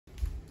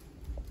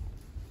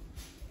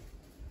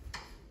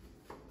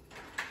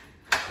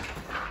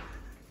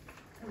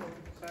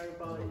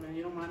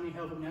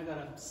helping me. I got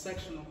a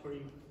sectional for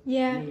you.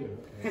 Yeah.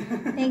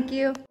 Thank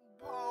you.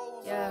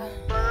 Yeah.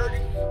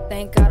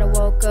 Thank God I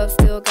woke up,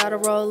 still gotta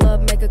roll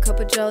up, make a cup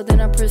of joe, then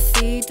I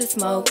proceed to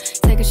smoke.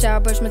 Take a shower,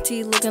 brush my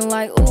teeth, looking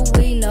like ooh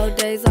wee. No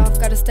days off,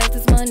 gotta stack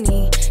this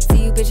money.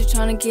 See you bitches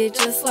trying to get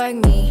just like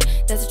me.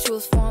 That's the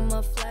truest form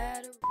of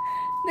flattery.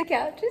 The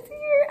couch is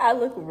here. I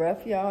look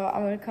rough, y'all.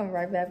 I'm gonna come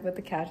right back, but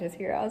the couch is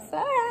here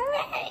outside.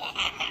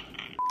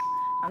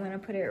 I'm gonna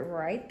put it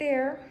right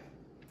there.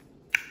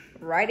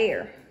 Right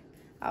here.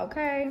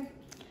 Okay.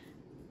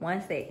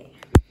 1 second.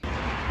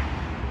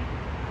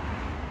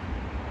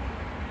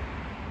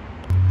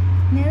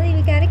 Nelly,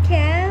 we got a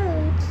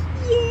couch.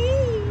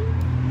 Yay!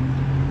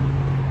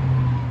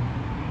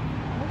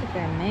 Look at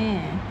that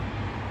man.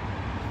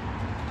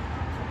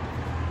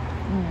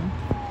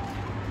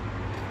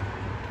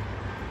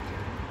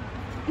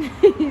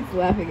 He's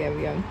laughing at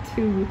me. I'm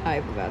too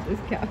hype about this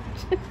couch.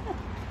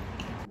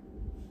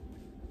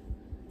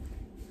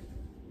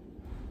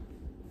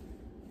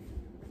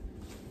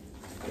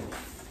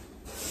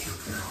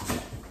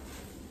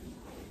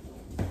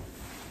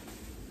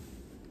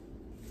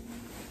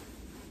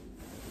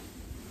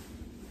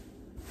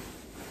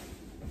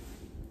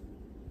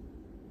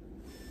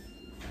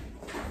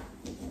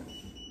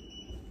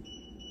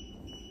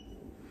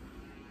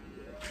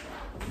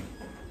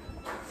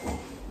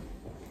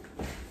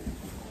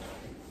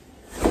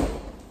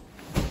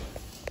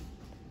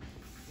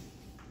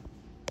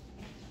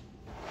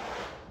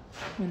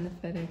 When the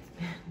FedEx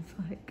man's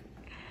like,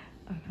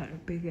 I got a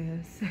big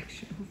ass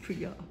sectional for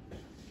y'all.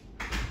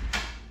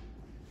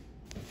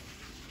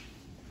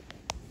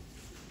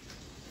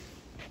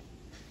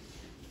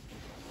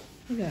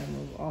 We gotta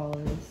move all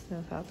of this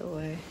stuff out the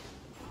way.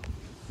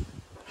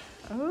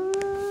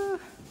 Oh,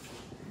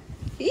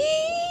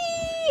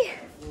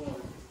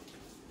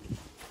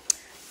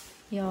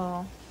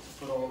 y'all.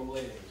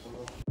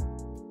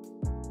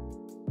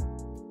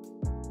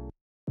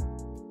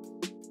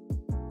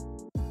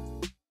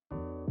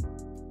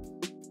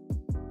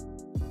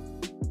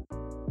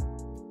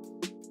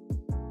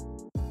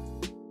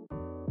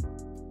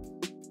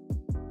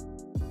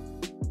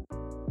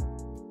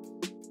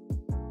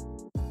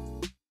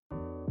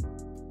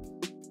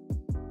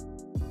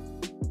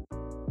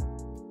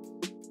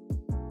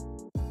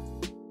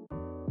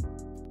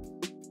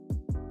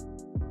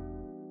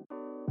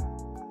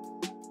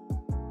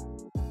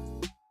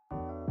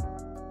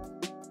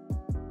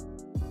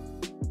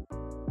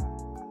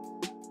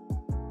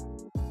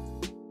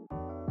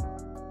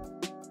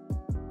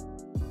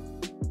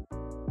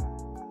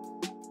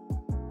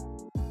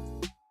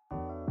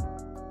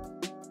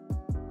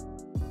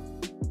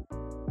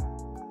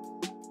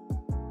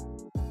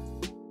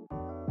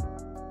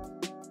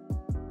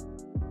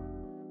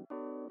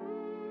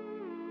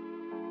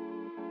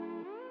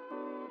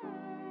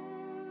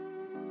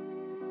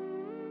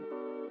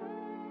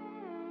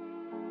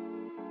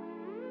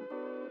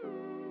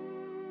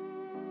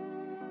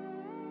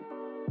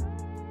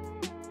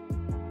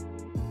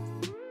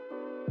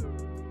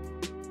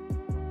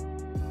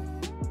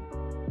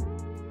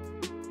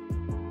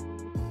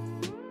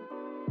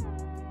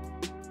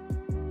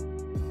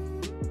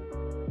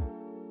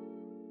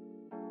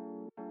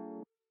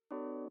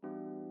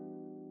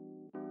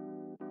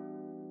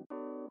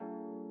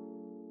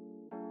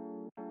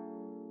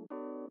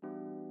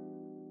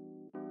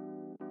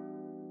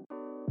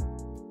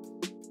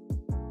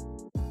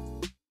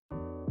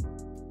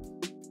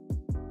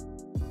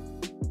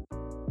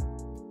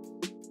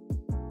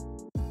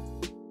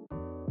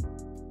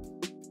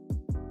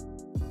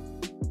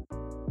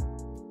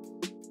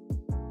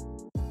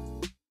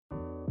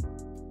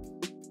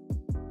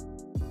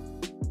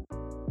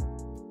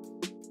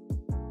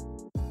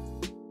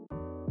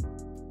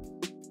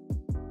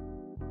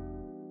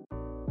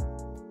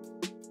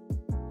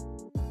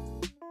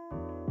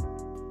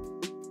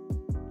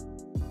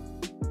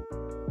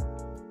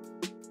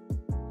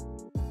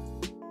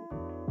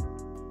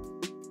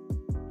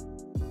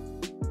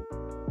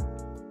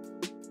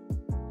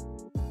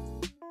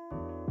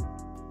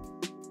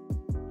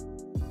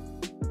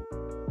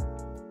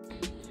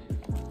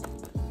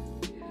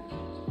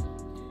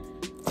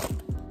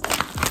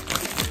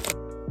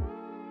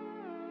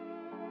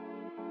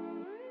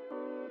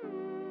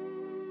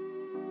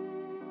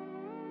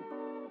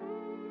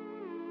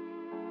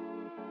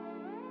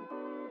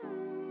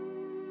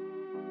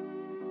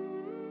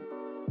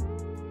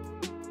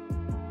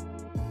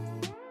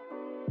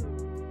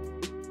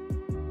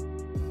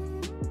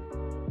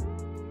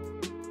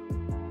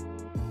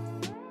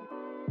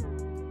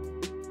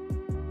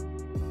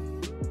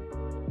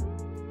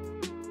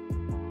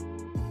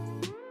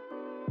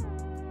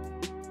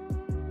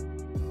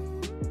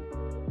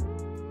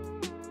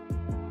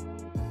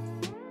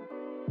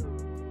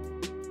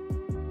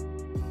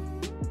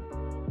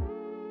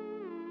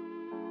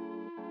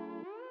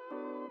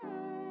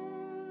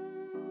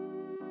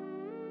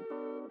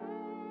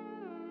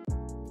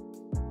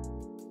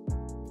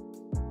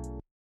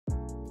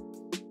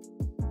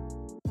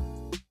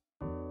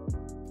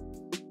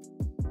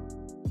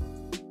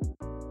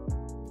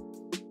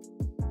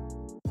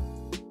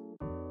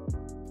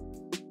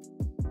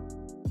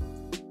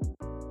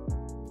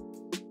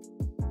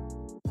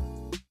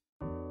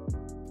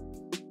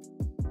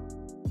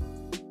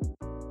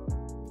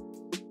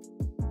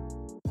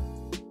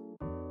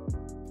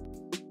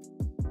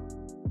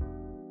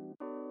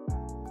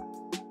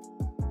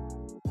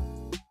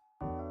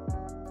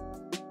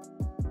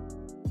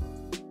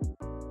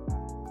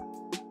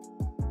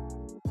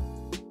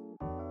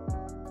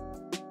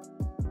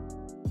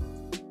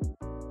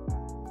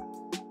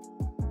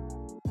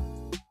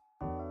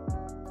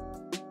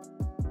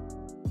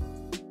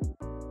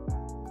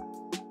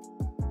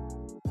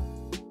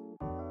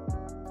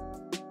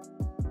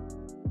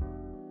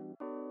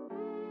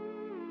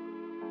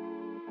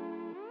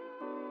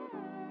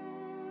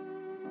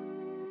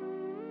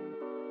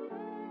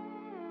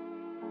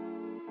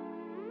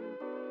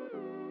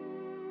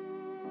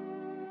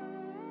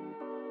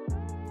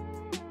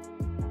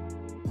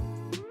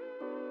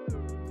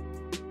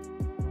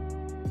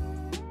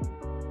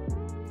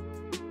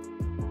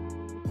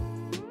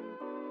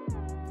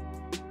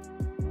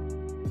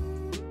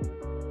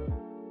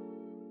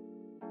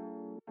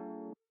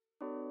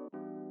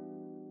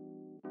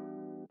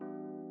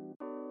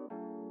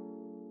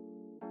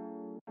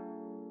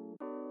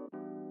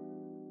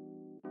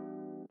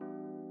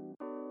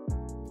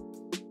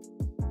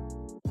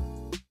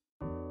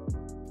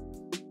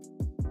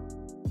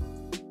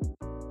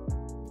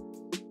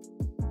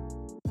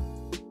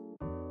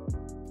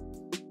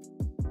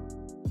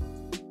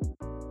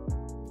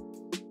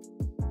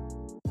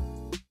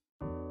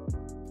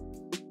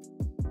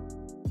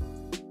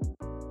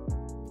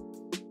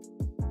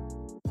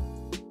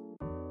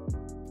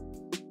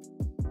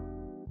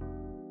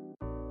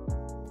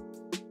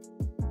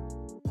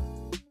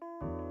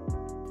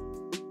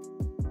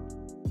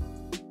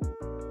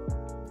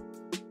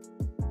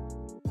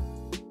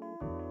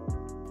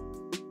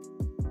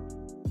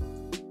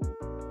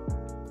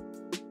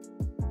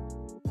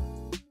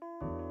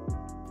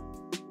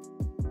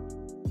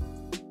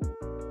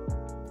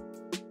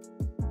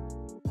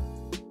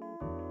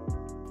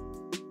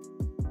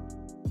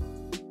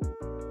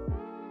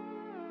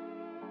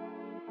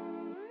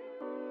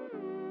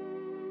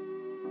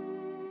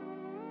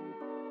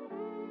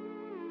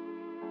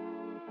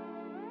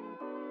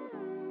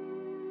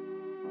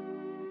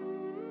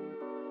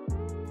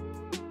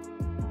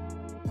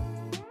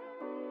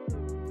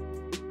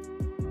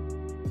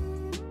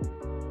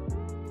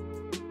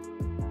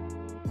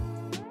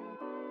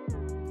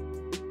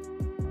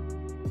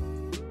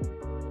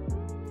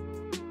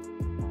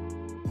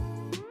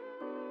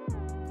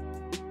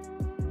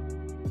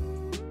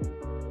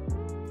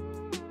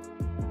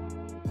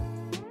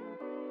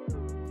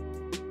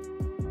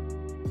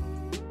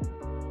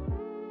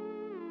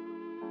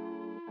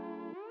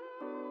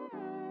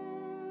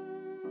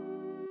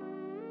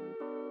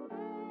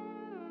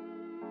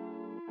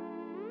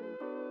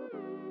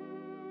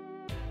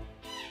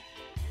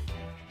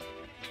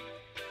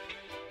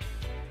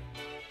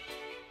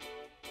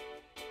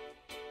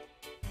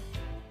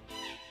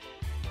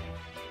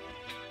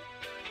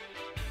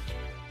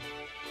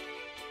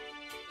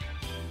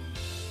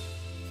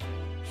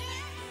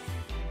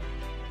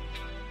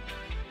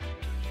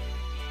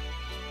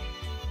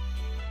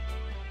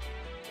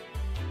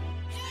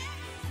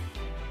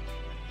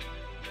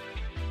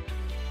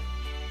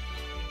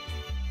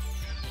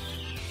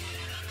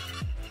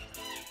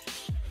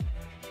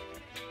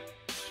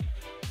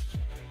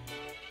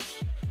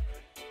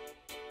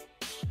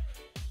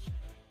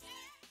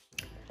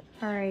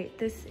 All right,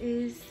 this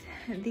is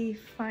the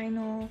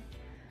final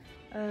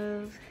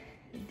of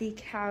the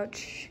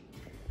couch,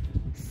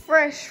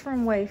 fresh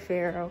from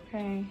Wayfair,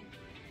 okay?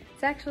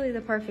 It's actually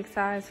the perfect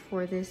size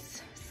for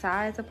this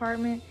size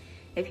apartment.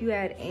 If you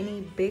had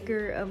any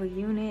bigger of a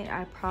unit,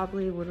 I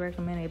probably would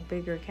recommend a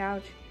bigger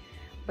couch,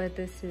 but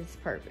this is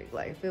perfect.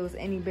 Like if it was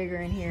any bigger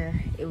in here,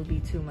 it would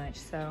be too much.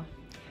 So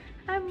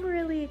I'm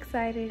really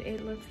excited.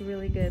 It looks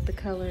really good. The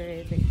color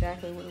is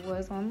exactly what it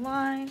was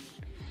online.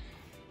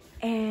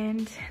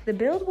 And the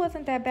build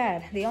wasn't that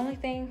bad. The only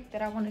thing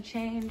that I want to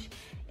change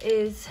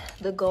is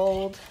the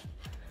gold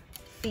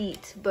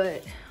feet,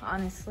 but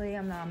honestly,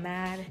 I'm not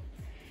mad.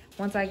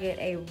 Once I get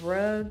a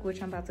rug,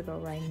 which I'm about to go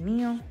right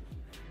now,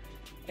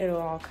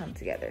 it'll all come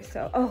together.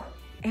 So, oh,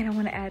 and I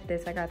want to add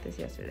this. I got this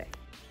yesterday.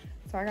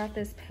 So I got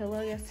this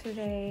pillow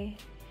yesterday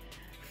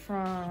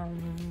from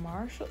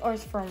Marshall, or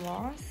it's from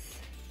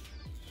Ross,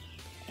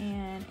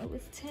 and it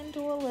was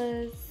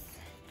 $10.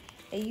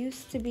 It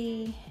used to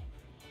be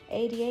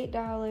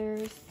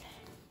 $88,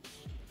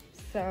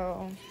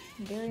 so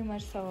very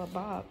much so a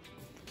bop,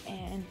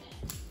 and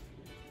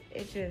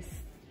it just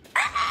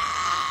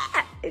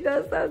it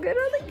goes so good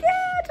on the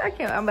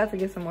couch. I'm about to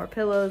get some more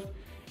pillows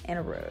and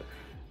a rug.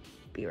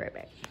 Be right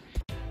back.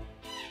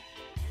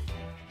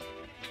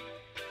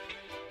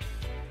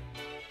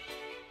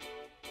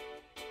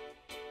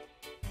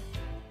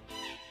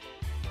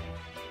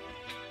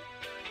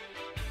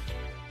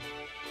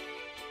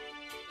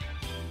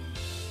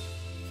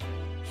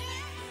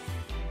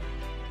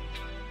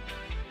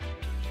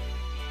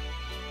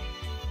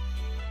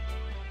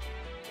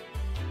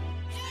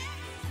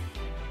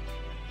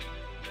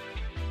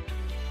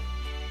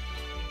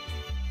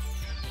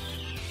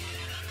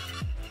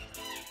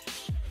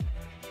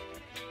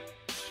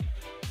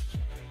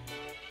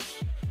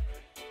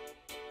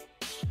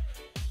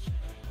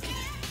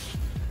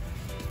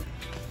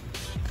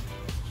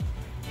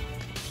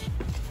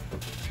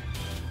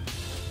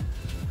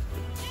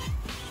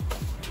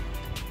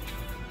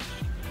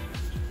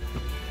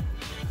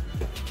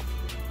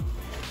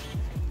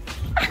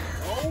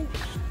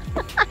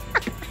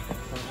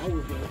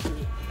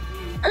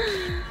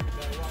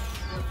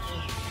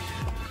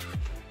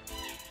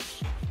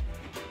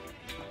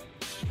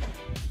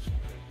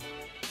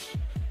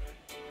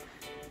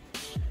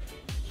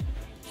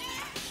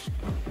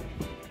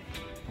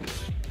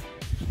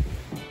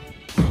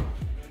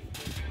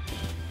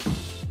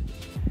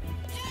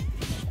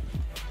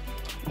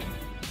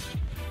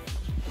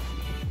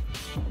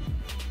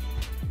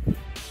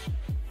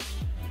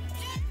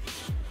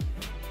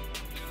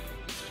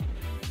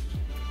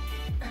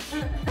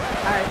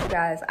 Alright, you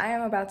guys, I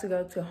am about to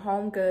go to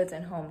HomeGoods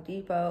and Home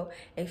Depot.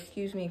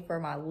 Excuse me for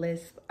my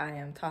lisp. I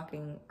am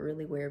talking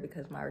really weird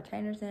because my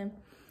retainer's in.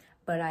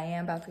 But I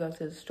am about to go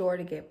to the store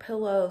to get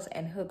pillows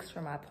and hooks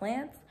for my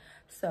plants.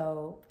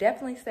 So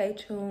definitely stay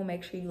tuned.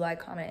 Make sure you like,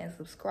 comment, and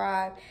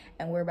subscribe.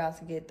 And we're about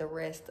to get the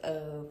rest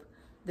of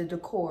the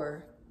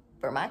decor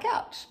for my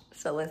couch.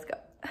 So let's go.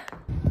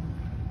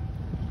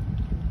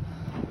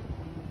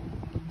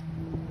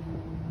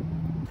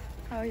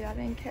 Oh, y'all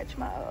didn't catch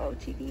my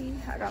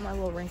OOTD. I got my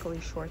little wrinkly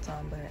shorts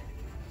on, but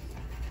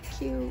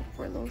cute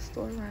for a little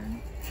store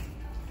run.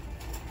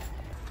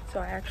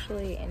 So I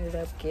actually ended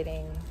up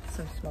getting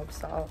some smoked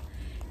salt.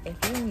 If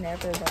you've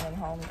never been in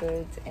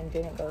HomeGoods and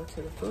didn't go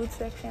to the food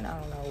section, I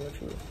don't know what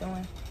you was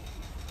doing,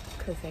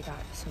 because they got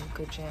some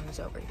good gems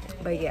over here.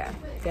 But yeah,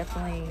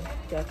 definitely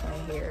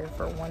here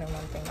for one and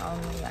one thing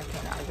only. I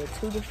cannot get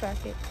too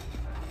distracted.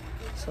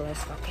 So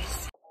let's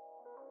focus.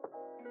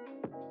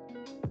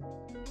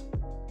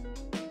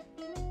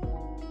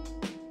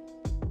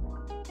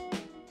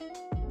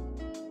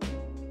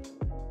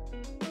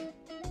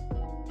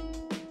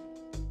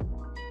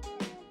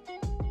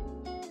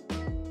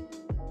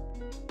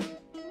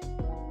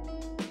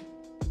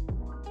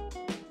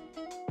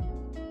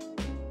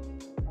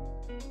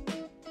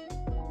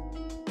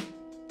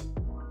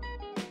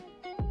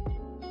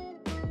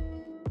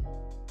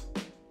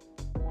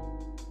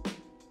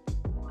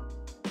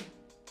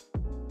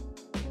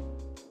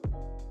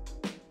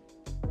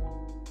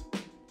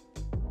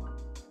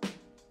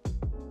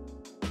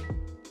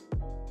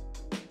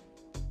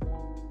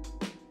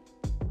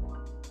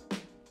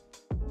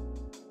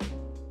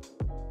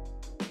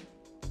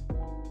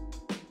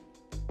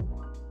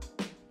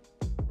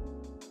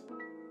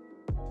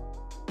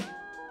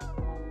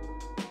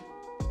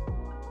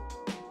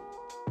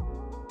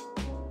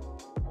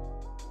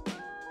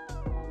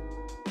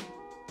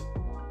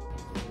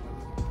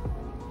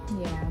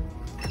 Yeah,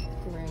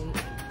 great.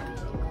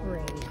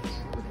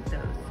 Look at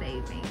those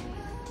savings.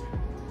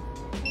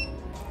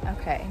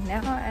 Okay,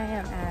 now I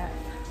am at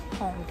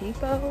Home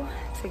Depot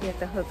to get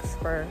the hooks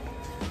for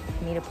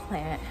me to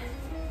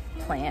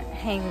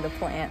hang the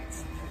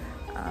plants.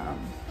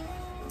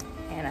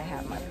 And I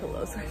have my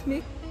pillows with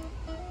me.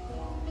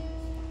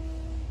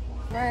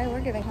 Right,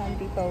 we're giving Home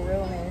Depot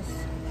realness.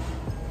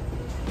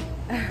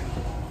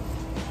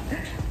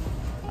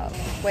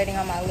 Oh, waiting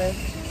on my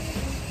lift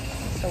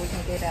so we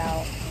can get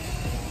out.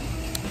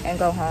 and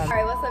go home. All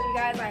right, what's up you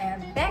guys? I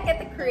am back at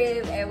the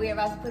crib and we're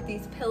about to put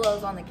these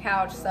pillows on the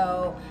couch.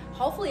 So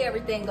hopefully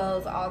everything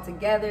goes all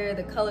together.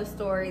 The color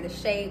story, the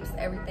shapes,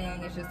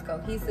 everything is just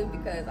cohesive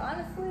because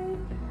honestly,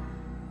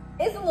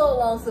 it's a little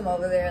lonesome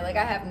over there. Like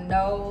I have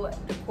no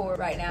decor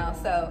right now.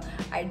 So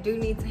I do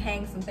need to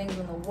hang some things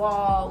on the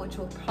wall, which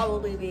will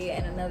probably be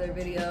in another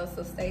video.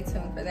 So stay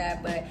tuned for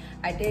that. But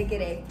I did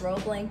get a throw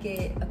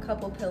blanket, a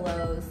couple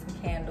pillows, some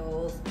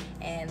candles,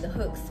 and the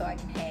hooks so I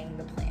can hang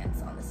the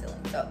plants on the ceiling.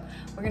 So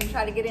we're gonna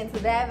try to get into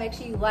that. Make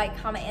sure you like,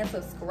 comment, and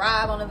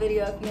subscribe on the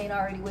video. If you ain't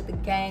already with the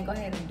gang, go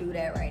ahead and do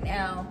that right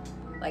now.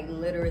 Like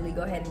literally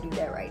go ahead and do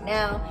that right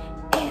now.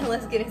 And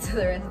let's get into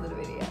the rest of the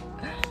video.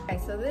 Okay,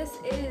 so this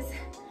is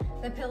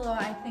the pillow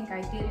I think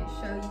I didn't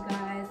show you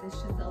guys. It's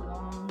just a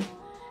long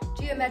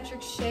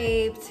geometric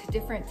shaped,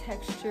 different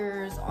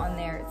textures on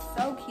there. It's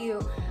so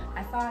cute.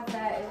 I thought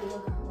that it would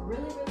look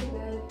really, really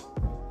good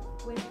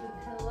with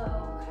the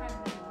pillow kind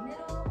of in the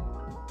middle.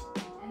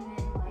 And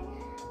then like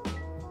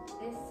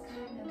this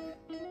kind of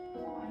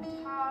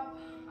on top.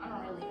 I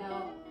don't really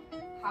know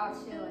how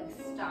to like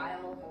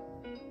style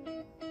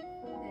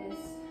this,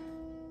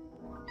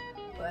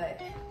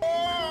 but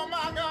oh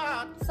my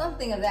God,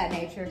 something of that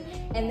nature.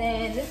 And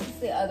then this is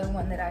the other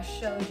one that I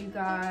showed you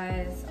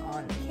guys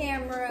on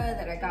camera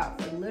that I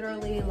got for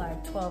literally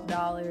like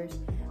 $12.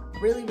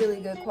 Really,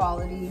 really good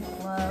quality.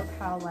 Love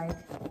how like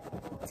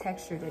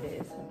textured it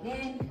is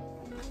again.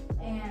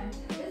 And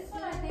this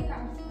one I think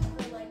I'm just gonna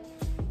put like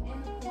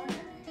in the corner.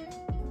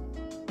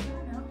 I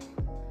don't know.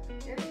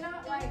 There's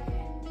not like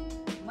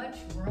much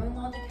room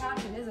on the couch.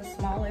 It is a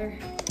smaller.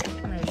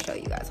 I'm gonna show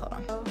you guys, hold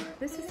on. So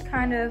this is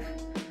kind of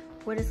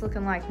what it's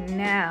looking like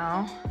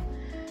now.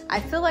 I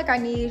feel like I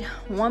need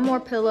one more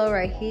pillow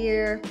right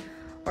here,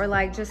 or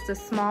like just a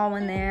small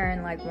one there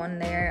and like one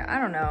there. I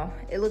don't know.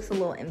 It looks a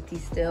little empty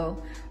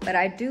still, but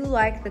I do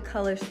like the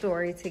color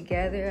story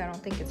together. I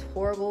don't think it's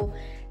horrible.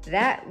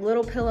 That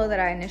little pillow that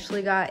I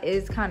initially got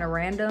is kind of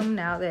random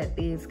now that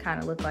these kind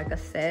of look like a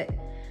set.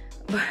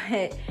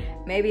 But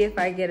maybe if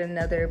I get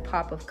another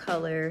pop of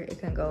color, it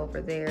can go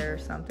over there or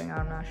something.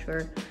 I'm not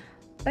sure.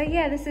 But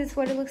yeah, this is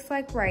what it looks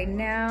like right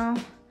now.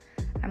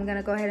 I'm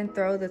gonna go ahead and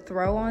throw the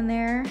throw on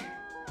there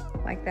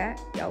like that.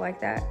 Y'all like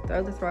that?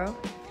 Throw the throw.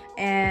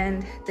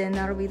 And then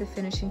that'll be the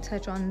finishing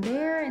touch on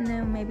there. And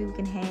then maybe we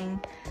can hang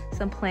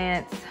some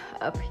plants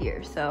up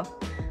here. So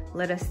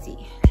let us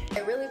see.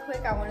 Okay, really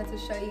quick, I wanted to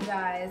show you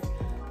guys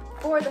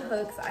for the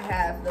hooks, I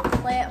have the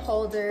plant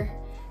holder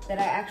that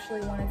I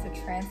actually wanted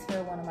to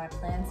transfer one of my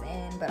plants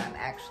in, but I'm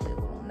actually a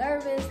little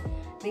nervous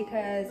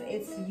because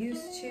it's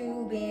used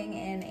to being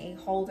in a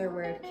holder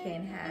where it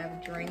can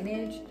have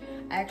drainage.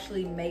 I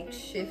actually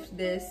makeshift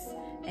this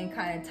and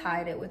kind of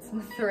tied it with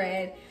some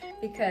thread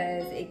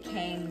because it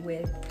came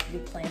with the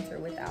planter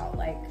without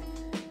like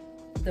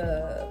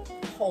the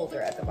holder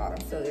at the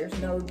bottom. So there's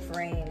no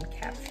drain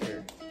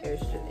capture.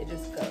 It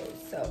just goes.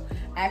 So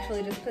I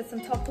actually just put some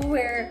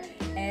Tupperware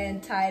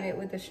and tied it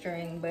with a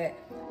string, but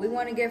we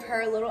want to give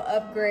her a little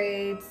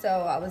upgrade. So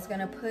I was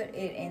gonna put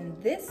it in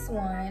this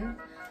one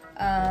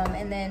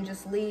and then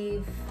just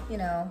leave, you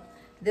know,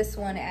 this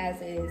one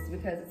as is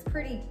because it's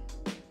pretty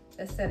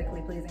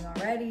aesthetically pleasing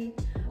already.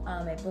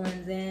 It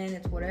blends in,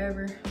 it's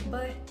whatever.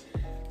 But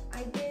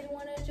I did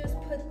want to just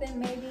put them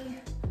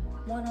maybe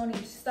one on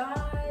each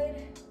side.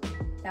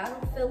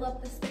 That'll fill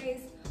up the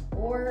space.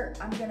 Or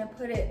I'm gonna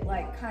put it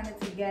like kind of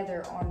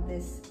together on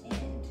this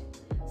end.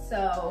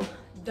 So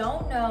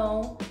don't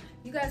know.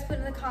 You guys put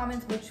in the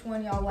comments which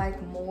one y'all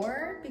like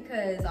more,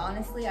 because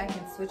honestly I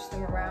can switch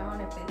them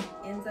around if it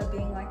ends up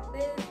being like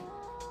this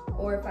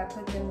or if I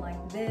put them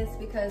like this,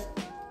 because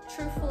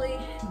truthfully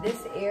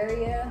this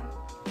area,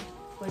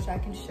 which I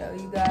can show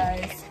you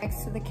guys,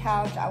 next to the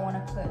couch I want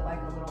to put like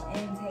a little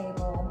end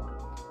table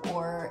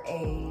or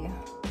a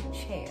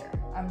chair.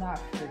 I'm not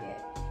sure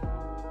yet.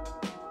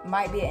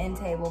 Might be an end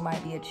table,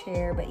 might be a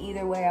chair, but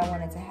either way I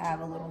wanted to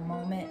have a little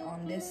moment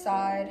on this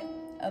side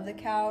of the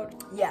couch.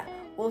 Yeah,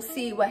 we'll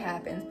see what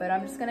happens, but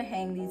I'm just gonna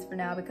hang these for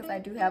now because I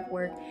do have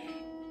work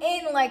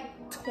in like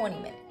 20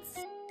 minutes.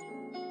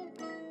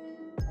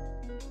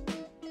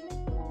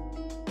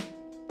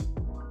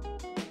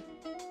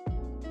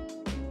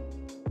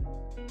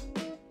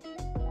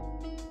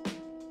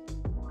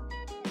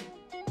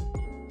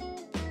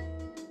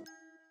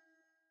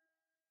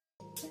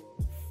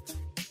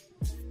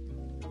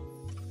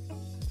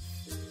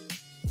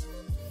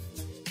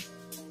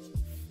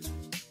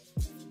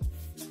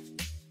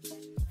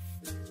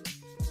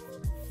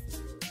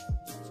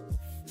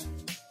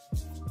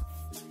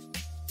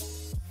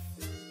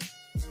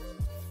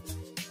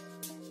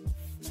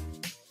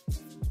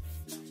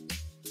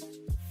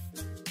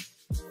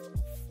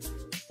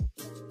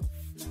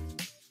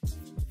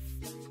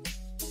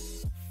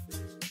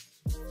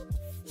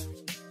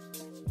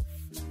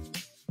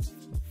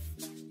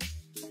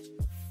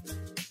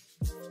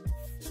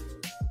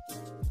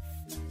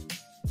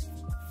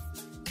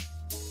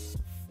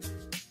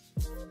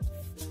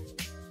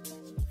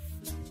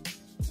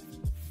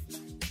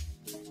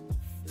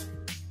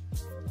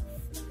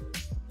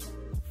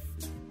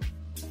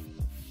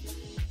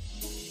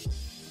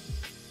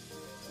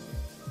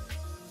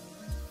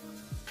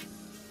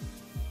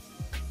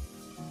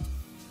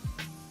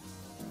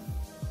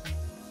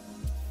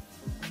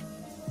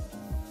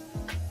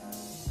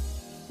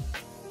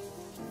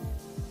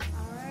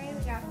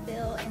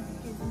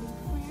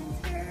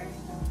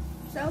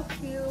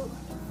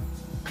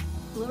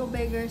 little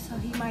bigger, so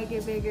he might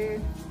get bigger.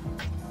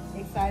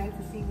 Excited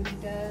to see what he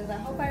does. I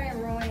hope I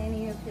didn't ruin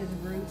any of his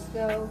roots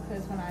though,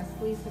 because when I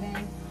fleece it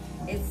in,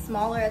 it's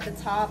smaller at the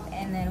top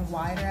and then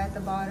wider at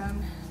the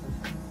bottom.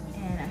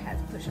 And I had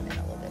to push him in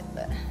a little bit,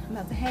 but I'm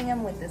about to hang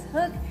him with this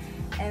hook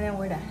and then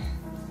we're done.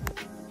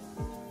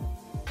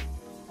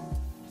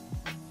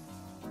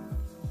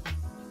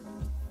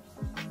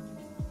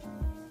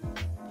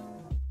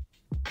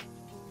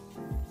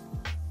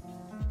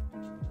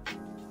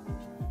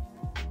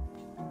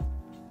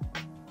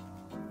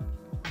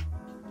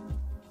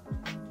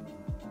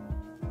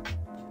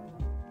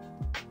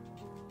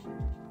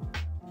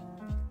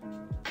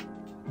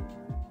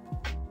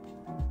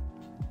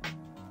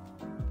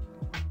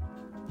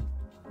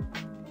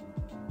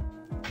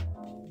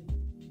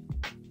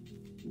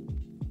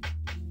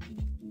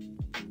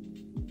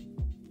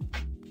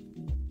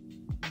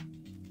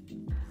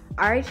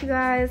 All right, you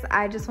guys,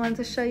 I just wanted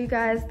to show you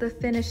guys the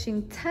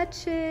finishing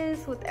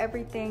touches with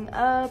everything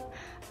up.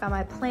 Got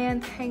my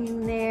plants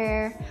hanging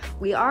there.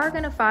 We are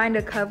gonna find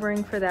a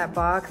covering for that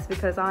box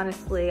because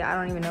honestly, I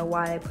don't even know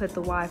why they put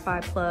the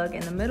Wi-Fi plug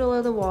in the middle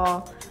of the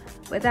wall,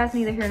 but that's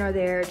neither here nor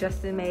there.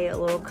 Justin made a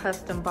little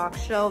custom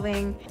box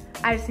shelving.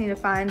 I just need to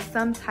find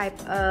some type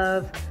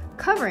of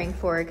covering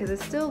for it because it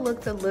still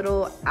looks a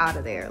little out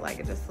of there. Like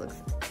it just looks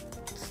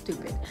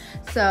stupid.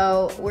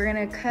 So we're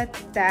gonna cut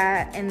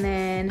that and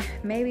then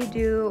maybe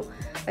do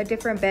a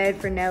different bed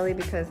for Nelly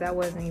because that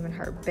wasn't even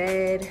her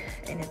bed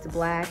and it's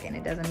black and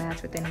it doesn't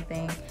match with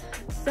anything.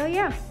 So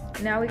yeah,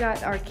 now we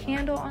got our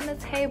candle on the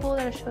table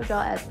that I showed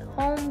y'all at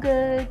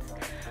HomeGoods.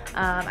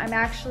 I'm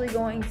actually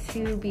going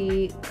to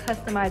be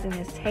customizing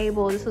this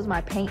table. This was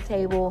my paint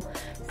table,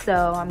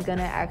 so I'm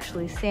gonna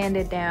actually sand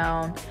it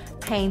down,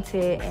 paint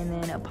it, and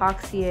then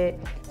epoxy it.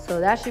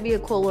 So that should be a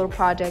cool little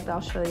project. I'll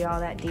show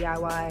y'all that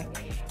DIY.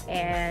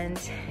 And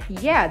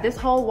yeah, this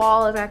whole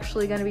wall is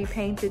actually gonna be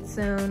painted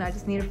soon. I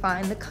just need to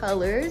find the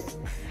colors.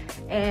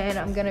 And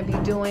I'm gonna be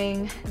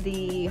doing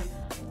the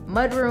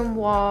mudroom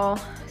wall.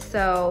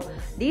 So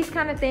these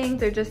kind of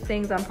things are just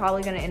things I'm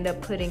probably gonna end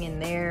up putting in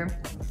there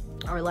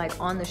or like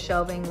on the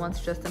shelving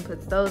once Justin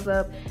puts those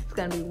up. It's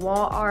gonna be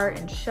wall art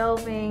and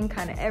shelving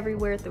kind of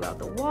everywhere throughout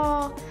the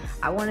wall.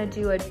 I wanna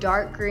do a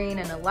dark green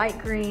and a light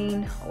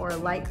green, or a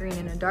light green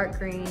and a dark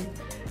green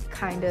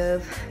kind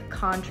of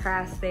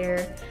contrast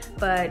there,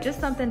 but just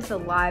something to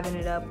liven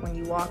it up when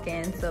you walk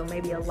in. So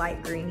maybe a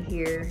light green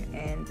here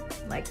and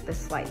like the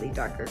slightly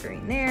darker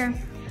green there.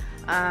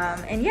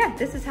 And yeah,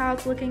 this is how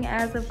it's looking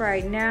as of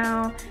right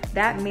now.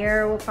 That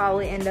mirror will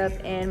probably end up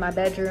in my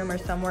bedroom or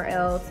somewhere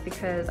else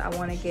because I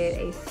want to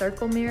get a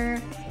circle mirror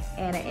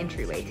and an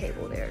entryway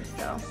table there.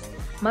 So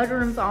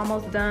mudroom's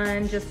almost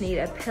done, just need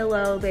a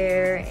pillow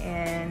there,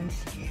 and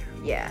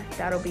yeah,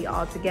 that'll be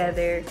all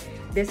together.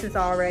 This is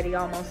already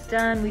almost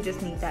done. We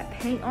just need that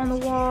paint on the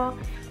wall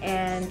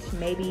and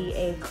maybe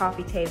a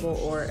coffee table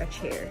or a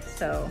chair.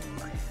 So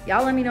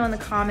y'all let me know in the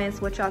comments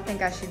what y'all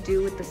think I should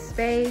do with the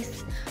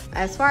space.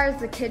 As far as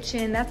the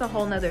kitchen, that's a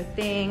whole nother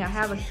thing. I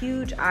have a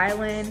huge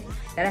island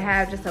that I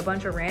have just a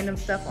bunch of random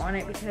stuff on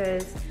it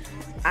because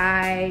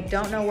I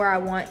don't know where I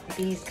want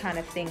these kind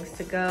of things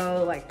to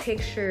go, like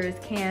pictures,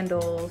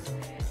 candles.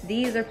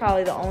 These are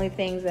probably the only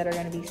things that are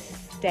gonna be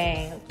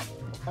staying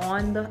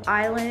on the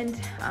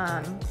island.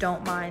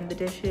 Don't mind the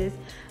dishes,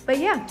 but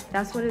yeah,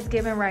 that's what it's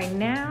given right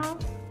now.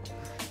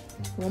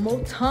 One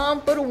more time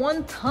for the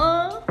one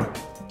time.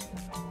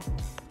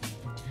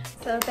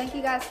 So thank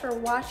you guys for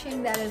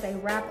watching. That is a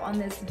wrap on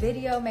this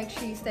video. Make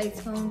sure you stay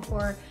tuned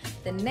for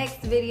the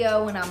next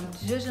video when I'm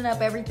zhuzhing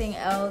up everything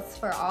else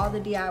for all the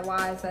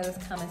DIYs that is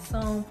coming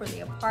soon for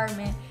the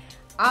apartment.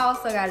 I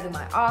also gotta do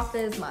my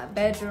office, my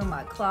bedroom,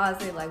 my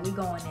closet, like we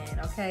going in,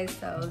 okay?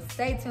 So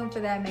stay tuned for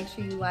that. Make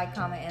sure you like,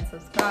 comment, and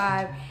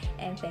subscribe.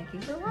 And thank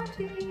you for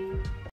watching.